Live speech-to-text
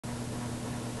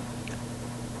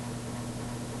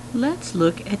Let's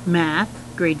look at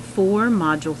Math, Grade 4,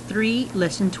 Module 3,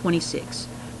 Lesson 26,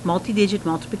 Multi-Digit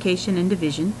Multiplication and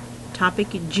Division, Topic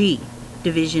G,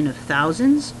 Division of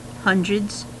thousands,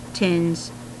 hundreds,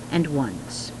 tens, and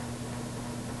ones.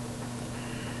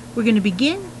 We're going to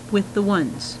begin with the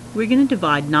ones. We're going to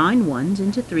divide 9 ones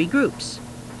into 3 groups.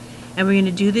 And we're going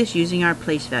to do this using our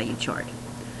place value chart.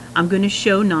 I'm going to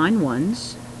show 9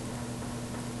 ones.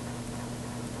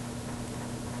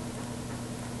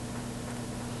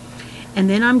 And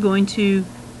then I'm going to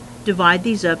divide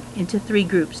these up into 3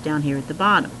 groups down here at the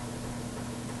bottom.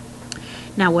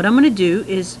 Now what I'm going to do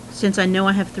is, since I know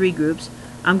I have 3 groups,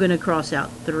 I'm going to cross out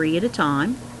 3 at a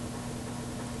time.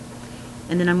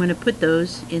 And then I'm going to put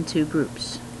those into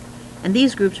groups. And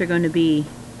these groups are going to be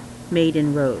made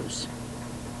in rows.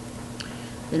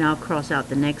 Then I'll cross out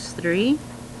the next 3.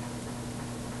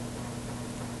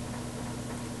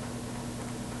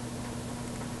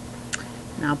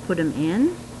 And I'll put them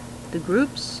in the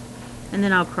groups, and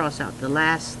then I'll cross out the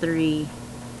last 3,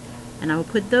 and I will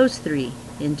put those 3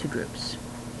 into groups.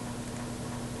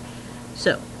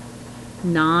 So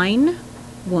 9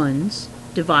 ones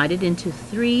divided into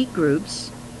 3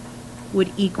 groups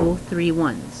would equal 3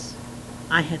 ones.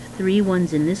 I have 3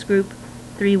 ones in this group,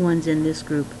 3 ones in this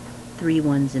group, 3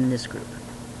 ones in this group.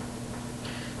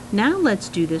 Now let's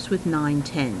do this with 9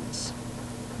 tens,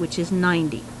 which is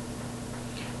 90.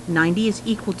 90 is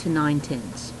equal to 9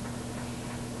 tens.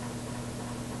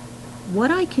 What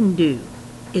I can do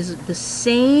is the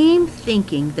same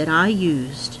thinking that I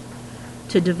used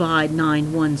to divide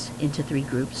 9 ones into 3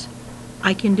 groups.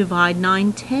 I can divide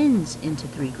 9 tens into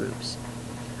 3 groups.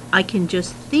 I can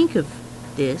just think of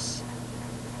this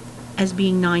as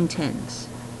being 9 tens.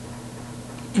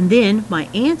 And then my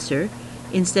answer,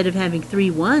 instead of having 3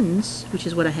 ones, which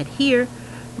is what I had here,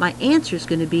 my answer is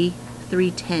going to be 3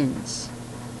 tens.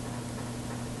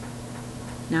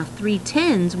 Now 3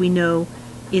 tens we know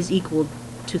is equal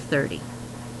to 30.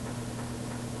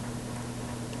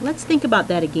 Let's think about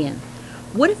that again.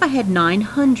 What if I had 9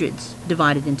 hundreds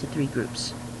divided into 3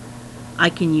 groups? I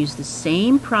can use the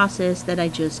same process that I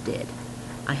just did.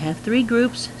 I have 3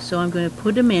 groups, so I'm going to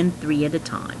put them in 3 at a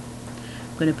time.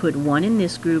 I'm going to put 1 in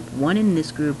this group, 1 in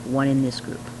this group, 1 in this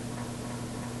group.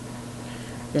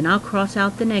 Then I'll cross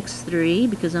out the next 3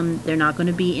 because they're not going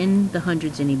to be in the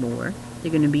hundreds anymore.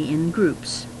 They're going to be in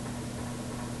groups.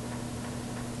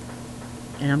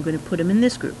 And I'm going to put them in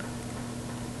this group.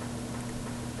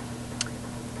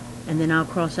 And then I'll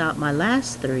cross out my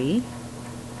last 3,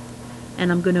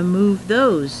 and I'm going to move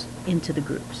those into the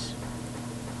groups.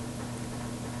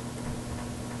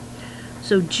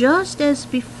 So just as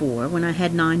before, when I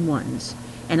had 9 ones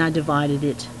and I divided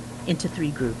it into 3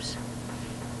 groups,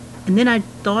 and then I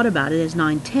thought about it as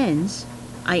 9 tens,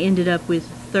 I ended up with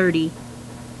 30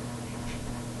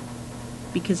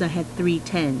 because I had 3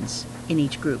 tens in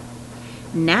each group.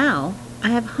 Now I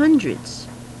have hundreds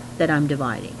that I'm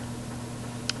dividing.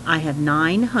 I have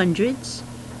 9 hundreds,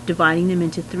 dividing them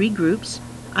into 3 groups,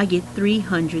 I get 3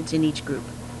 hundreds in each group.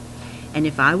 And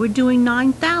if I were doing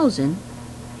 9,000,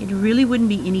 it really wouldn't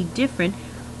be any different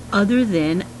other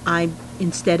than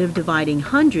instead of dividing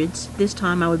hundreds, this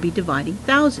time I would be dividing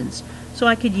thousands. So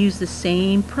I could use the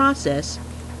same process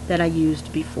that I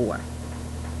used before.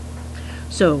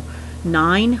 So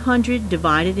 900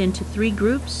 divided into 3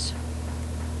 groups,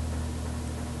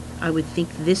 I would think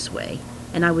this way,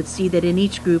 and I would see that in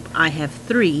each group I have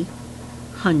 3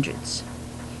 hundreds.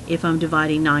 If I'm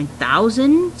dividing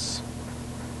 9,000s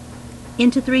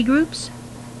into 3 groups,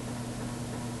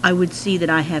 I would see that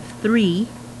I have 3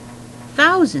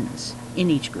 thousands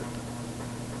in each group.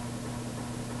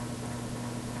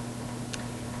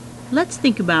 Let's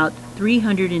think about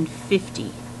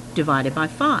 350 divided by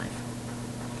 5.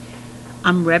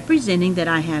 I'm representing that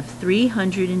I have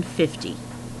 350.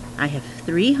 I have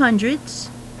 3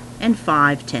 hundreds and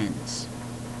 5 tens.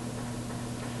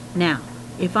 Now,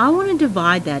 if I want to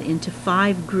divide that into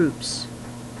 5 groups,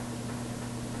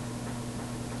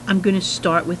 I'm going to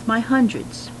start with my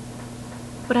hundreds.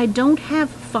 But I don't have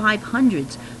 5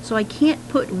 hundreds, so I can't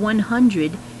put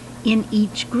 100 in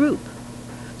each group.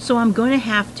 So I'm going to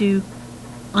have to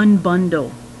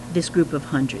unbundle this group of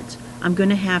hundreds. I'm going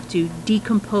to have to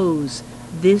decompose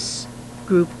this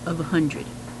group of 100.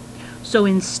 So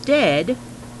instead,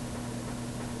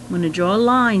 I'm going to draw a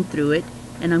line through it,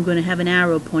 and I'm going to have an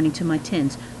arrow pointing to my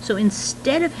tens. So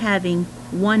instead of having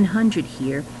 100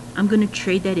 here, I'm going to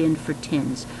trade that in for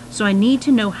tens. So I need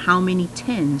to know how many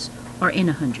tens are in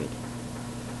 100.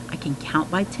 I can count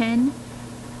by 10,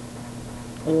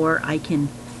 or I can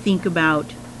think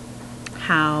about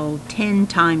how 10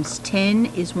 times 10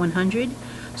 is 100.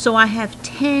 So I have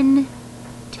 10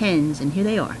 tens, and here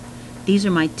they are. These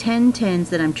are my 10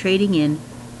 tens that I'm trading in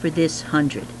for this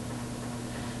 100.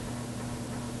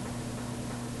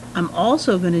 I'm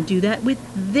also going to do that with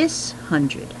this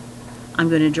 100. I'm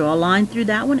going to draw a line through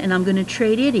that one, and I'm going to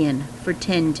trade it in for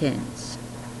 10 tens.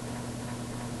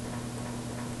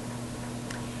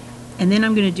 And then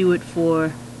I'm going to do it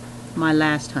for my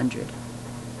last 100,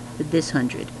 for this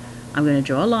 100. I'm going to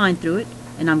draw a line through it,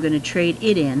 and I'm going to trade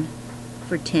it in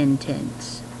for 10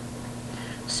 tens.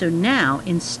 So now,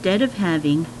 instead of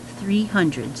having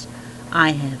 300s,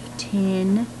 I have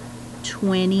 10,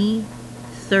 20,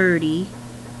 30,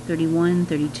 31,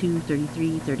 32,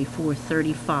 33, 34,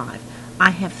 35.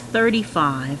 I have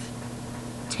 35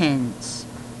 tens.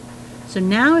 So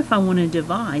now if I want to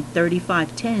divide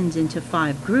 35 tens into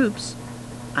 5 groups,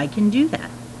 I can do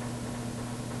that.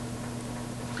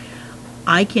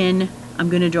 I'm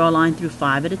going to draw a line through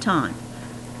 5 at a time.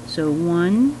 So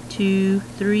 1, 2,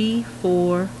 3,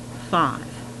 4, 5.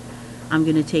 I'm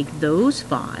going to take those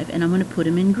 5 and I'm going to put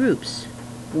them in groups.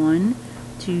 1,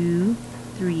 2,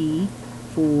 3,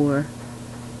 4,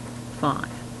 5.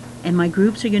 And my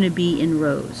groups are going to be in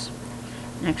rows.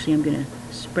 Actually, I'm going to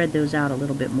spread those out a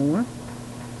little bit more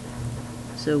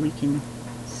so we can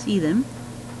see them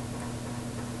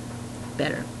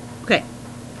better. Okay.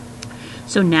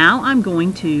 So now I'm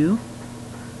going to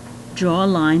draw a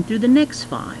line through the next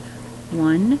 5.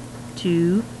 1,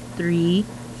 2, 3,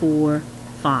 4,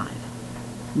 5.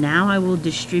 Now I will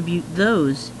distribute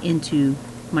those into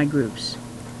my groups.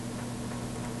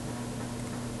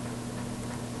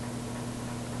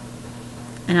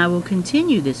 And I will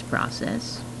continue this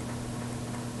process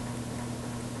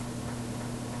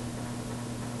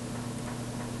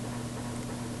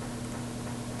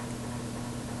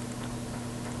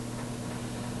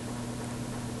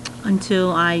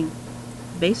until I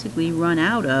basically run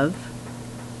out of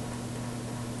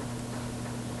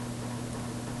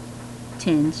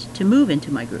tens to move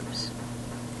into my groups.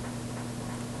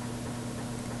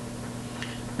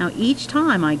 Now each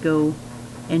time I go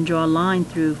and draw a line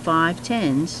through 5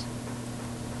 tens,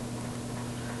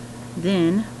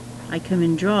 then I come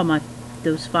and draw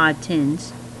those 5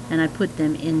 tens and I put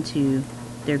them into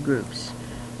their groups.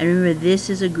 And remember, this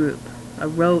is a group. A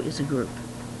row is a group.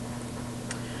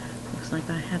 Looks like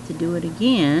I have to do it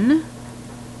again.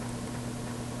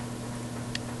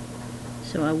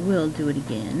 So I will do it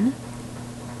again.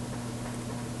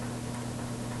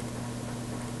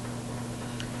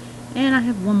 And I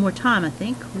have one more time, I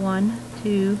think. 1,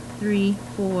 2, 3,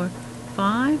 4,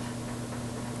 5.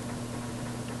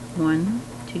 1,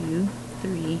 2,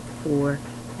 3, 4,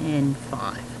 and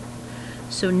 5.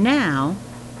 So now,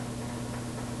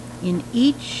 in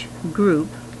each group,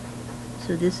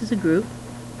 so this is a group,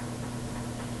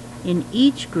 in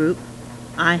each group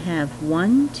I have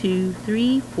 1, 2,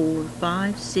 3, 4,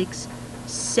 5, 6,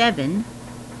 7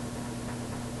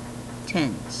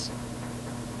 tens.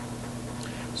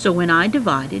 So when I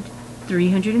divided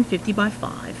 350 by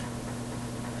 5,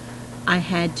 I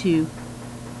had to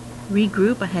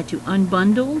regroup, I had to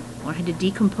unbundle, or I had to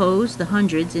decompose the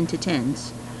hundreds into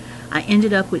tens. I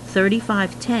ended up with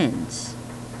 35 tens.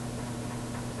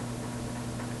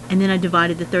 And then I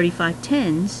divided the 35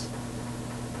 tens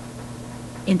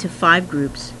into 5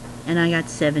 groups, and I got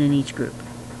 7 in each group.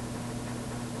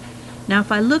 Now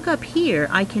if I look up here,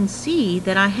 I can see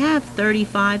that I have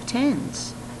 35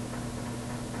 tens.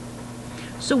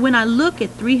 So when I look at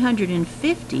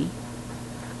 350,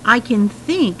 I can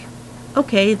think,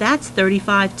 okay, that's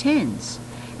 35 tens.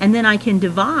 And then I can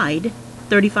divide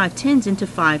 35 tens into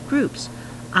 5 groups.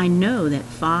 I know that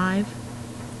 5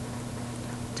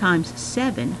 times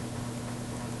 7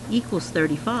 equals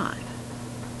 35.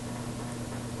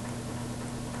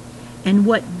 And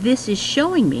what this is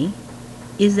showing me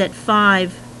is that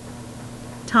 5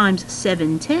 times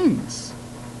 7 tens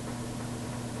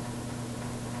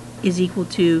is equal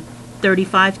to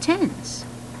 35 tens.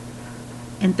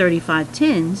 And 35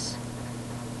 tens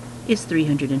is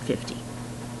 350.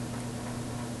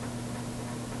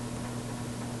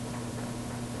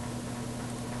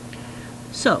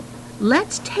 So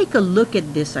let's take a look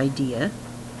at this idea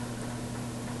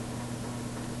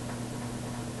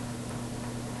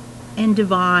and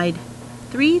divide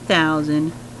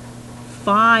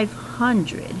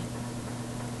 3,500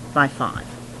 by 5.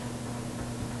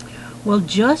 Well,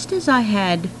 just as I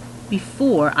had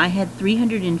before, I had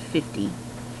 350.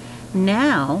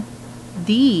 Now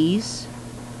these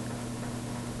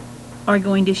are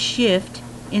going to shift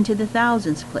into the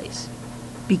thousands place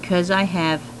because I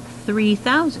have 3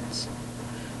 thousands.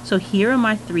 So here are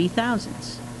my 3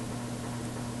 thousands.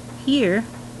 Here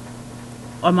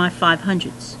are my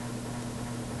 500s.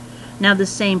 Now the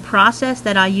same process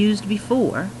that I used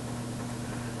before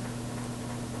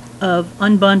of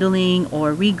unbundling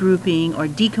or regrouping or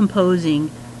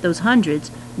decomposing those hundreds,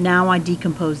 now I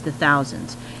decompose the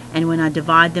thousands. And when I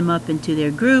divide them up into their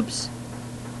groups,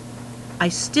 I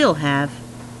still have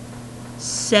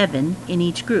 7 in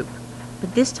each group.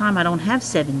 But this time I don't have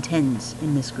 7 tens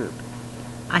in this group.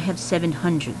 I have 7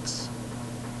 hundreds.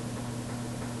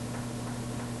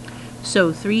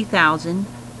 So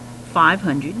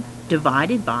 3,500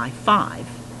 divided by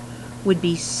 5 would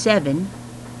be 7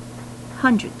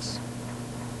 hundreds.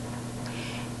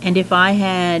 And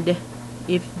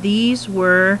if these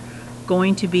were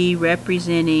going to be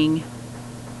representing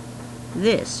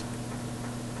this,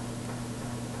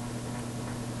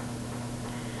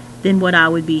 then what I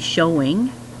would be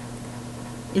showing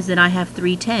is that I have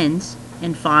 3 tens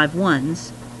and 5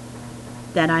 ones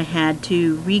that I had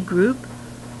to regroup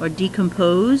or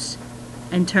decompose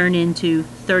and turn into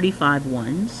 35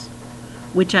 ones,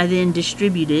 which I then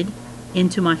distributed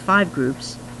into my 5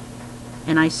 groups,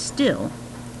 and I still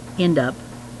end up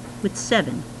with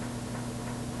 7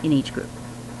 in each group.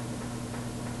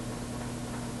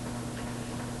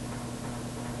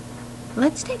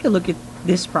 Let's take a look at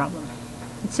this problem.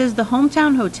 It says the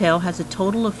Hometown Hotel has a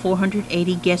total of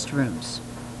 480 guest rooms.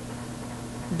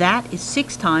 That is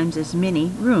 6 times as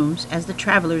many rooms as the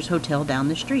Travelers Hotel down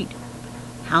the street.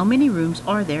 How many rooms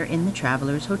are there in the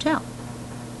Travelers Hotel?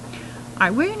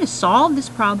 Alright, we're going to solve this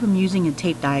problem using a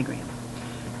tape diagram.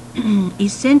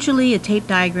 Essentially, a tape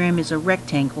diagram is a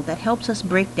rectangle that helps us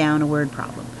break down a word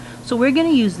problem. So we're going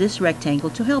to use this rectangle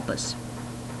to help us.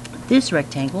 This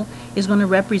rectangle is going to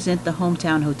represent the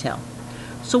Hometown Hotel.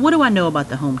 So what do I know about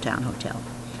the Hometown Hotel?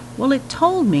 Well, it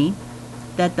told me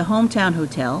that the Hometown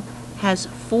Hotel has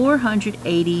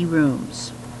 480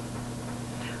 rooms.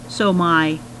 So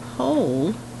my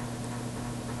whole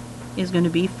is going to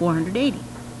be 480.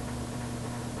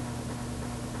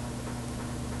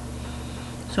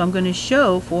 So I'm going to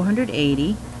show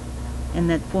 480, and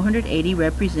that 480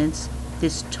 represents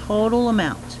this total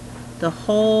amount. The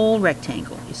whole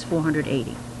rectangle is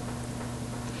 480.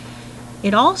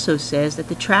 It also says that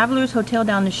the Travelers Hotel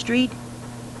down the street,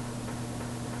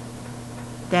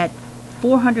 that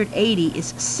 480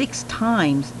 is 6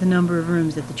 times the number of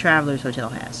rooms that the Travelers Hotel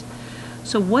has.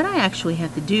 So what I actually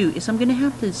have to do is I'm going to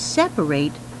have to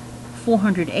separate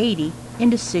 480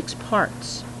 into 6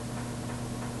 parts.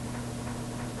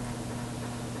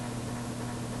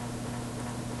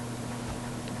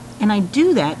 And I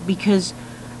do that because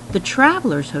the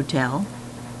Travelers Hotel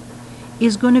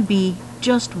is going to be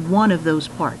just one of those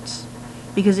parts,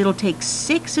 because it'll take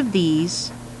 6 of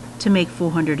these to make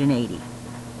 480.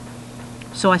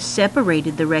 So I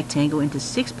separated the rectangle into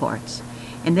 6 parts,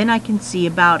 and then I can see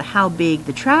about how big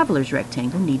the Travelers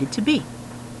rectangle needed to be.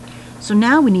 So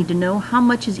now we need to know how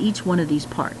much is each one of these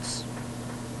parts.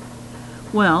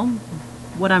 Well,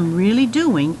 what I'm really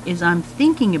doing is I'm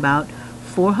thinking about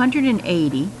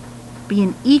 480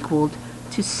 being equal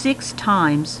to 6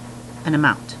 times an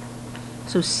amount.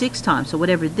 So 6 times, so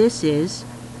whatever this is,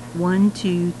 1,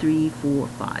 2, 3, 4,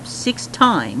 5, 6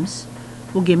 times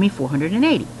will give me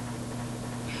 480.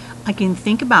 I can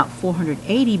think about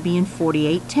 480 being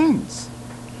 48 tens.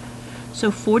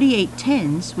 So 48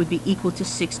 tens would be equal to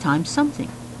 6 times something.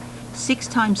 6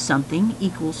 times something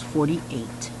equals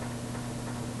 48.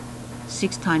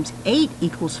 6 times 8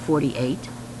 equals 48.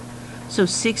 So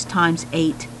 6 times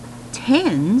 8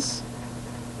 tens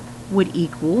would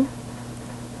equal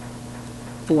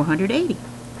 480.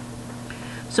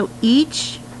 So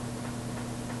each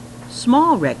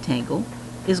small rectangle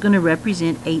is going to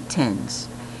represent 8 tens.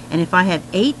 And if I have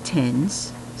 8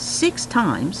 tens 6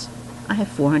 times, I have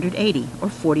 480, or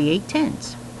 48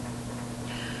 tens.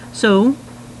 So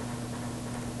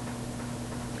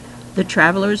the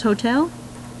Travelers Hotel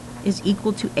is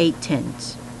equal to 8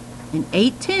 tens. And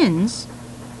 8 tens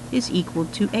is equal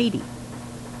to 80.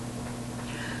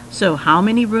 So how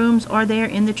many rooms are there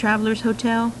in the Travelers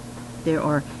Hotel? There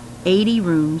are 80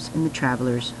 rooms in the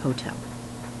Travelers Hotel.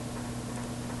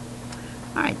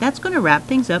 Alright, that's going to wrap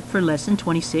things up for lesson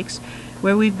 26,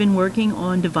 where we've been working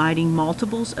on dividing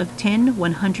multiples of 10,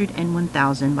 100, and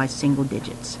 1000 by single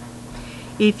digits.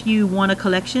 If you want a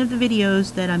collection of the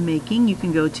videos that I'm making, you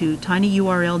can go to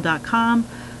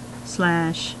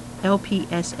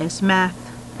tinyurl.com/LPSSmath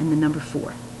and the number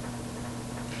 4.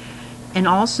 And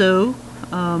also,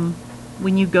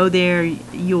 when you go there,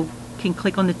 you can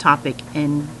click on the topic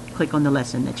and click on the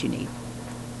lesson that you need.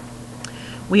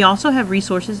 We also have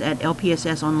resources at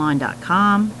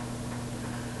lpssonline.com.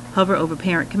 Hover over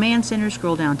Parent Command Center,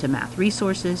 scroll down to Math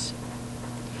Resources.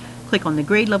 Click on the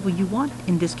grade level you want.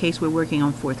 In this case, we're working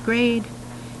on 4th grade.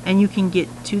 and you can get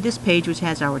to this page which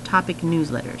has our topic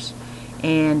newsletters.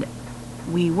 And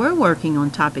we were working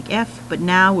on topic F, but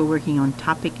now we're working on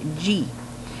topic G.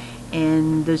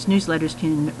 And those newsletters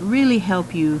can really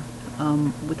help you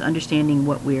with understanding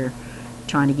what we're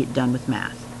trying to get done with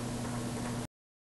math.